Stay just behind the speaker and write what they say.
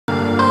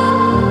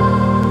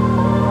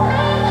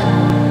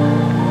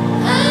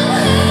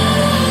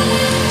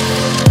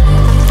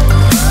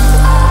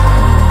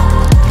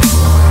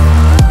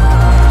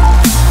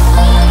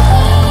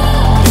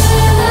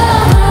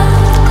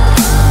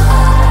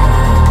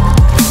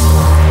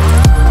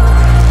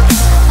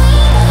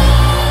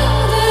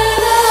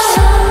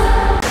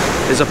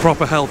a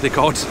proper healthy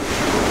cod.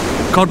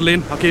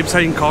 Codling, I keep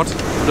saying cod,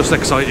 just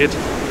excited.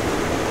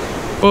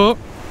 But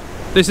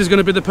this is going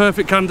to be the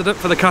perfect candidate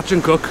for the catch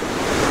and cook.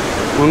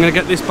 We're going to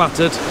get this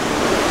battered,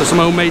 do some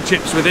homemade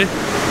chips with it,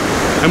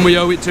 and we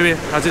owe it to it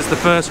as it's the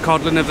first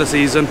codling of the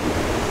season.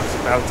 That's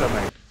about it,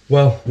 mate.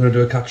 Well, I'm going to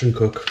do a catch and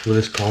cook with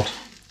this cod,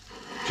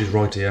 which is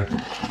right here.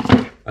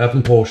 I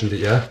haven't portioned it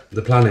yet.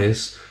 The plan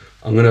is,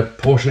 I'm going to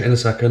portion it in a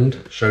second,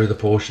 show you the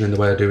portioning, the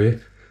way I do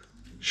it,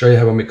 show you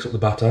how I mix up the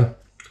batter,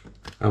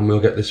 and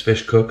we'll get this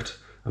fish cooked.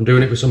 I'm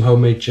doing it with some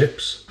homemade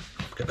chips.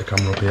 Get the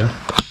camera up here.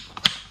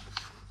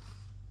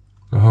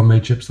 Got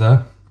homemade chips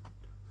there.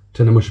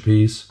 Tin of mushy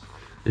peas.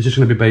 It's just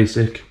going to be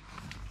basic.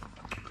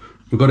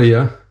 We've got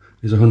here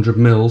is 100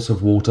 mils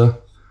of water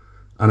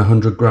and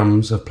 100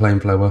 grams of plain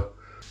flour.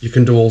 You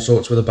can do all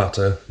sorts with a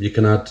batter. You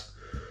can add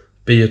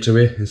beer to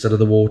it instead of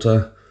the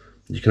water.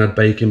 You can add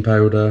baking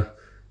powder.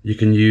 You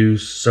can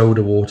use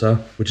soda water,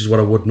 which is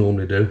what I would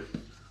normally do.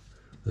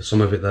 There's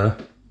some of it there.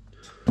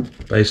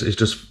 Basically, it's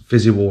just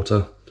fizzy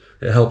water.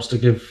 It helps to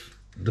give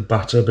the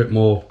batter a bit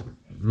more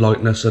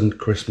lightness and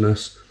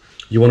crispness.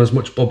 You want as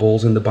much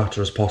bubbles in the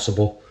batter as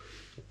possible.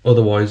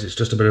 Otherwise, it's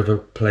just a bit of a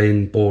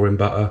plain, boring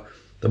batter.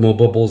 The more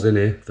bubbles in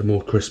it, the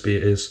more crispy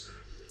it is.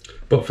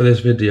 But for this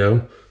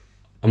video,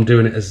 I'm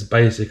doing it as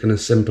basic and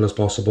as simple as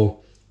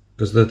possible,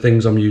 because the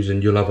things I'm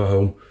using you'll have at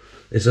home.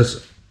 It's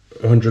just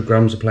 100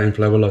 grams of plain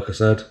flour, like I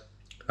said,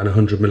 and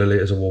 100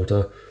 millilitres of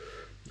water.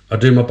 I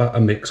do my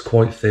batter mix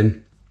quite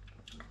thin.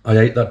 I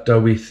hate that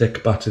doughy,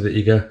 thick batter that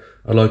you get.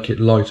 I like it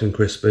light and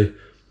crispy.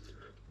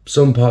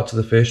 Some parts of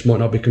the fish might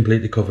not be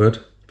completely covered.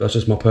 That's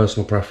just my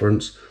personal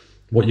preference.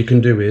 What you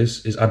can do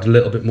is add a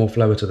little bit more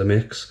flour to the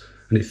mix,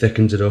 and it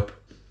thickens it up.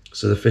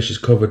 So the fish is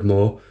covered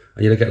more,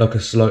 and you'll get like a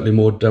slightly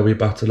more doughy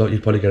batter like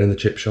you'd probably get in the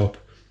chip shop.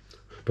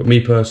 But me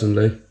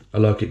personally, I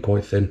like it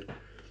quite thin.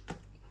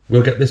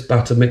 We'll get this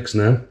batter mixed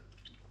now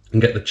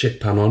and get the chip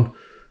pan on,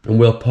 and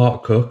we'll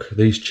part cook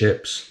these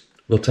chips.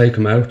 We'll take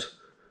them out,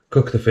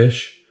 cook the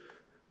fish,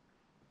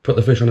 put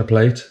the fish on a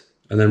plate,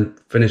 and then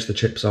finish the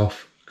chips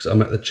off, because I'll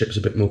make the chips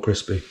a bit more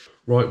crispy.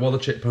 Right, while the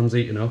chip pan's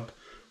heating up,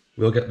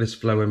 we'll get this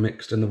flour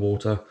mixed in the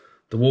water.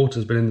 The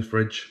water's been in the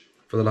fridge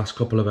for the last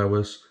couple of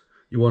hours.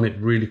 You want it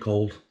really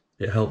cold.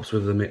 It helps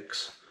with the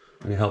mix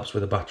and it helps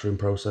with the battering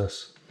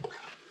process.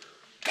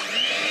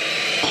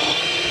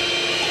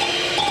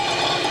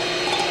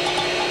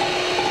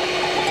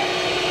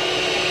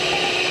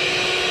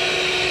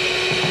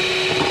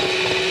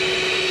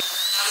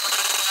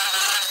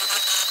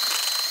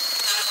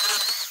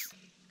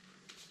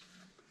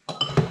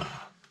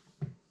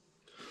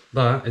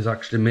 That is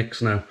actually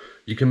mixed now.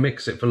 You can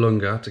mix it for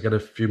longer to get a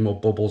few more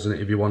bubbles in it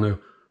if you want to.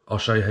 I'll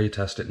show you how you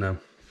test it now.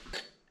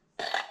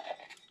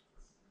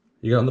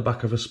 You get on the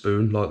back of a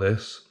spoon like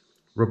this,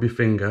 rub your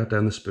finger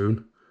down the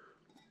spoon,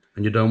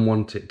 and you don't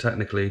want it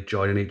technically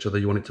joining each other,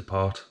 you want it to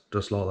part,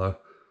 just like that.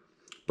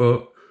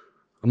 But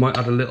I might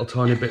add a little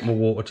tiny bit more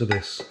water to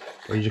this,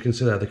 but as you can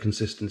see there, the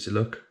consistency,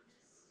 look.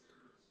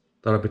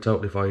 That'll be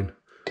totally fine.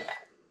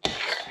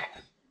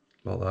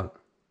 Like that.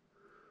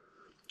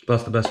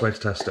 That's the best way to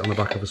test it, on the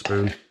back of a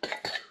spoon.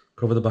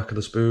 Cover the back of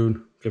the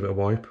spoon, give it a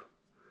wipe,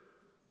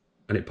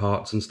 and it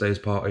parts and stays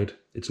parted.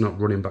 It's not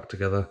running back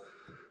together.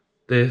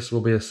 This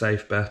will be a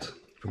safe bet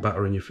for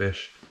battering your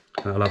fish,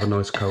 and it'll have a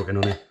nice coating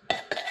on it.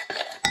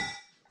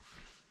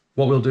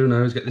 What we'll do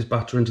now is get this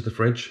batter into the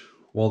fridge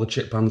while the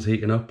chip pan's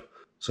heating up,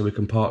 so we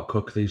can part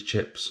cook these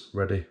chips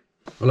ready.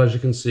 Well, as you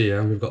can see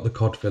here, we've got the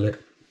cod fillet.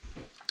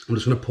 I'm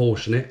just going to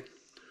portion it.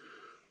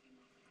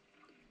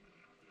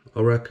 I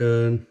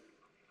reckon,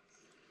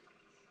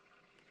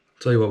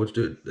 tell you what, we'll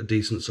do a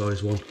decent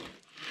sized one.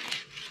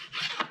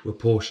 We'll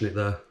portion it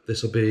there.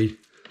 This will be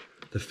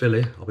the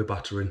fillet I'll be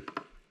battering,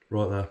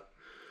 right there.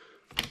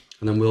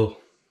 And then we'll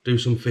do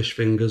some fish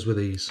fingers with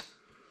these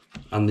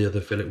and the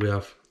other fillet we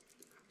have.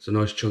 It's a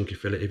nice chunky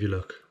fillet if you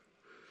look.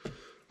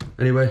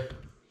 Anyway,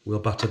 we'll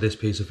batter this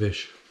piece of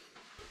fish.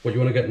 What you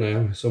want to get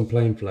now is some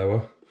plain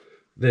flour.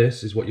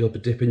 This is what you'll be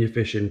dipping your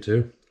fish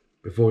into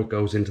before it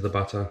goes into the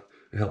batter.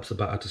 It helps the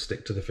batter to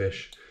stick to the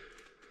fish.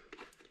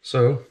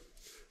 So,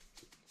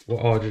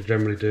 what I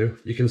generally do,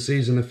 you can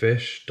season the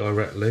fish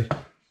directly,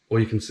 or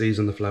you can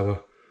season the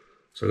flour.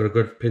 So I've got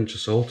a good pinch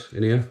of salt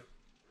in here,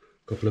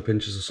 a couple of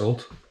pinches of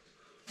salt,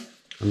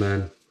 and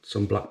then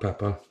some black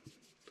pepper.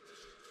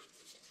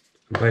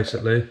 And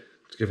basically,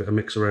 to give it a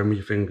mix around with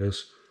your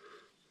fingers.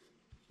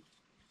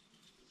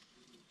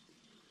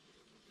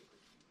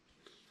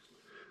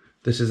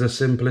 This is the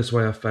simplest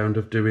way I've found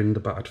of doing the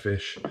battered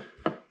fish.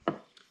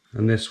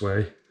 And this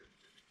way,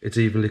 it's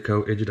evenly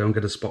coated, you don't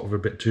get a spot with a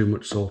bit too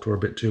much salt or a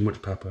bit too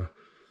much pepper.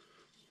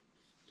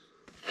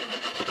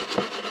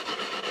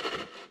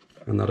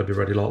 And that'll be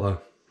ready like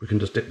that. We can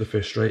just dip the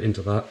fish straight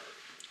into that,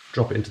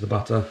 drop it into the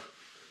batter,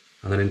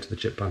 and then into the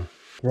chip pan.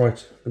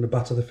 Right, I'm going to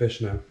batter the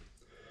fish now.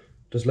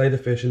 Just lay the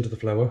fish into the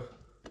flour,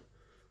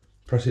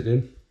 press it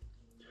in.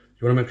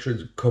 You want to make sure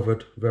it's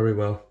covered very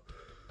well.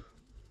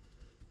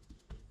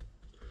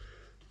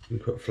 You can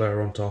put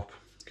flour on top,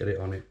 get it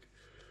on it.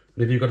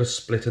 And if you've got a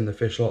split in the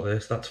fish like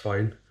this, that's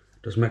fine.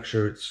 Just make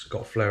sure it's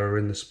got flour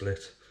in the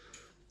split,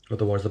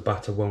 otherwise the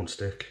batter won't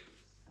stick.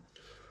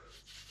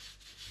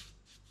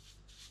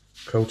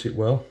 Coat it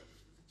well,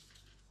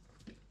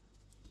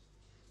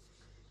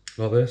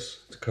 like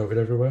this, to coat it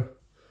everywhere.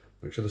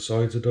 Make sure the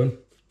sides are done.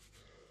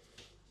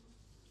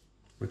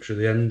 Make sure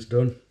the end's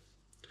done,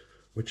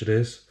 which it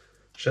is.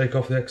 Shake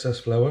off the excess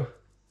flour,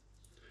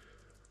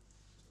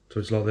 so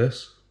it's like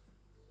this.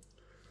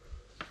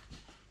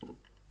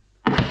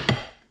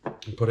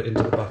 And put it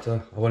into the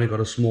batter. I've only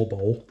got a small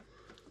bowl,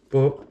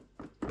 but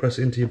press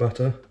it into your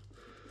batter.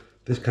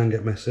 This can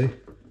get messy.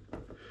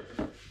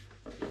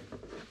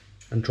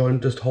 And try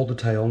and just hold the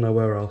tail,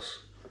 nowhere else.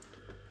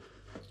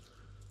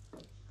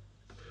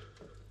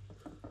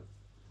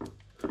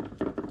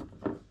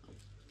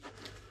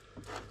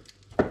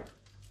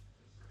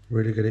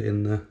 Really get it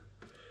in there.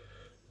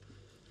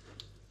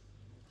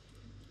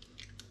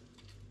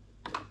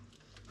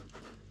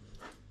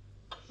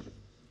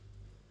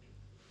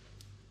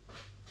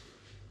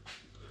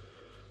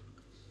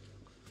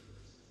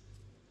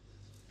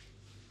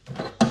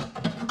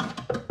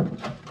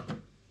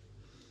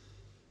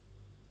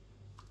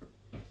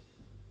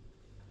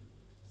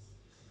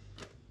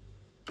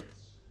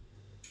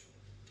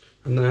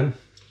 And then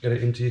get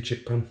it into your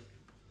chip pan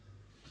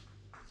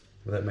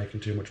without making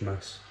too much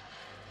mess.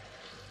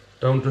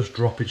 Don't just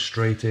drop it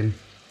straight in,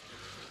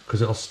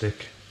 because it'll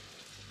stick.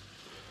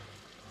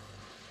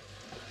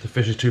 The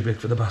fish is too big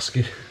for the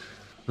basket.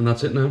 And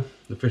that's it now,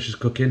 the fish is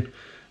cooking.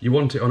 You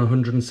want it on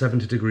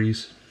 170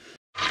 degrees.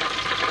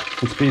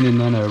 It's been in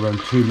there now around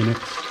 2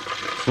 minutes.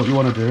 So what you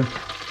want to do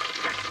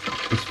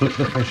is flip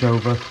the fish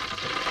over.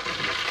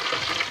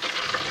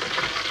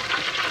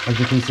 As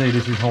you can see,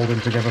 this is holding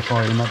together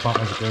fine and that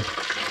batter's good.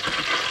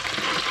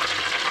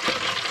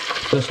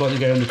 Just like you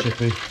get on the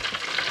chippy.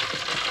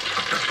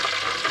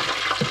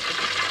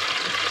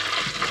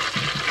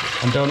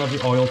 And don't have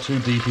the oil too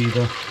deep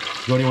either.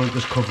 You only want it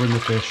just covering the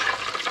fish.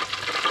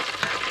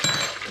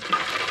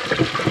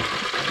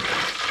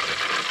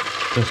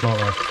 Just like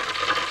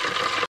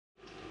that.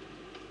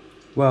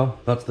 Well,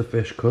 that's the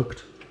fish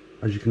cooked,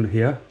 as you can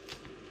hear.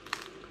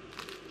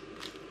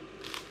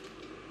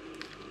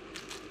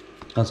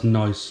 That's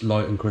nice,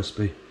 light and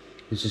crispy.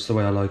 It's just the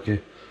way I like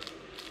it.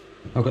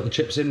 I've got the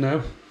chips in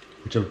now,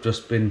 which have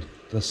just been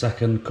the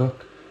second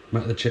cook.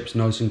 Make the chips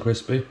nice and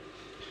crispy.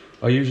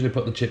 I usually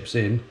put the chips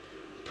in,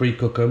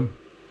 pre-cook them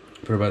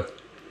for about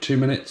 2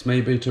 minutes,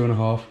 maybe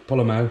 2.5, pull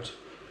them out.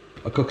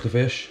 I cook the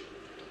fish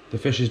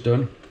is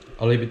done.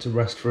 I'll leave it to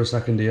rest for a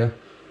second here,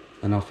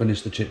 and I'll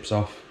finish the chips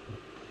off,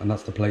 and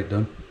that's the plate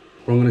done.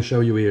 What I'm going to show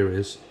you here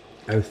is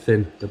how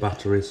thin the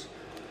batter is.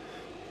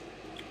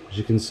 As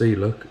you can see,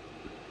 look,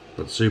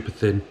 that's super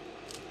thin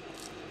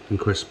and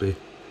crispy,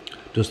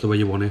 just the way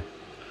you want it.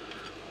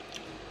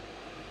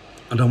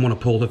 I don't want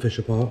to pull the fish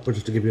apart, but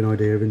just to give you an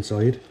idea of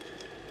inside,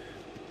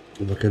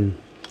 if I can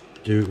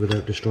do it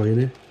without destroying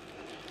it.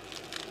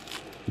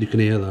 You can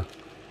hear that.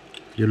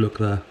 You look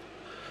there,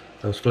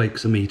 those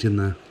flakes of meat in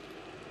there.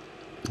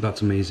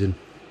 That's amazing.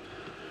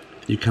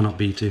 You cannot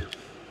beat it.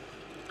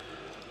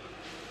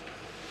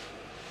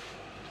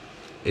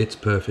 It's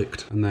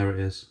perfect. And there it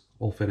is,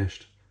 all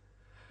finished.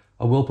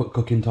 I will put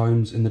cooking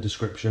times in the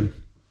description,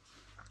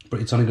 but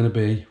it's only going to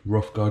be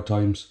rough guide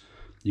times.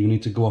 You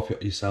need to go off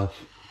it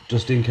yourself,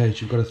 just in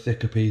case you've got a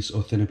thicker piece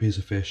or thinner piece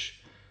of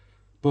fish.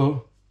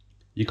 But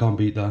you can't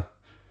beat that.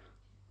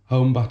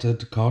 Home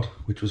battered cod,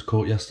 which was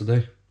caught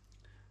yesterday.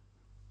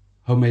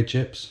 Homemade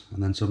chips,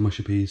 and then some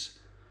mushy peas.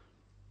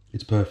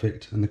 It's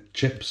perfect. And the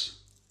chips,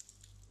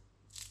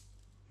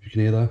 you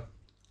can hear that,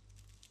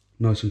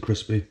 nice and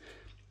crispy,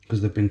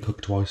 because they've been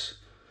cooked twice.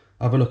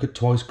 Have a look at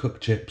twice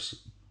cooked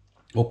chips,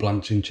 or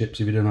blanching chips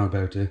if you don't know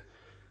about it,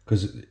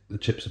 because the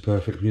chips are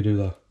perfect when you do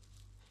that.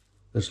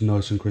 They're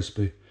nice and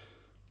crispy.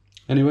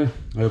 Anyway,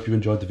 I hope you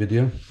enjoyed the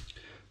video.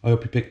 I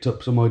hope you picked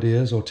up some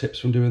ideas or tips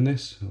from doing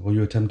this, or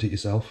you attempt it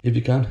yourself. If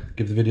you can,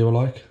 give the video a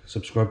like,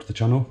 subscribe to the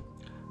channel,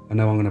 and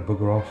now I'm going to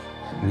bugger off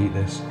and eat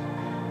this.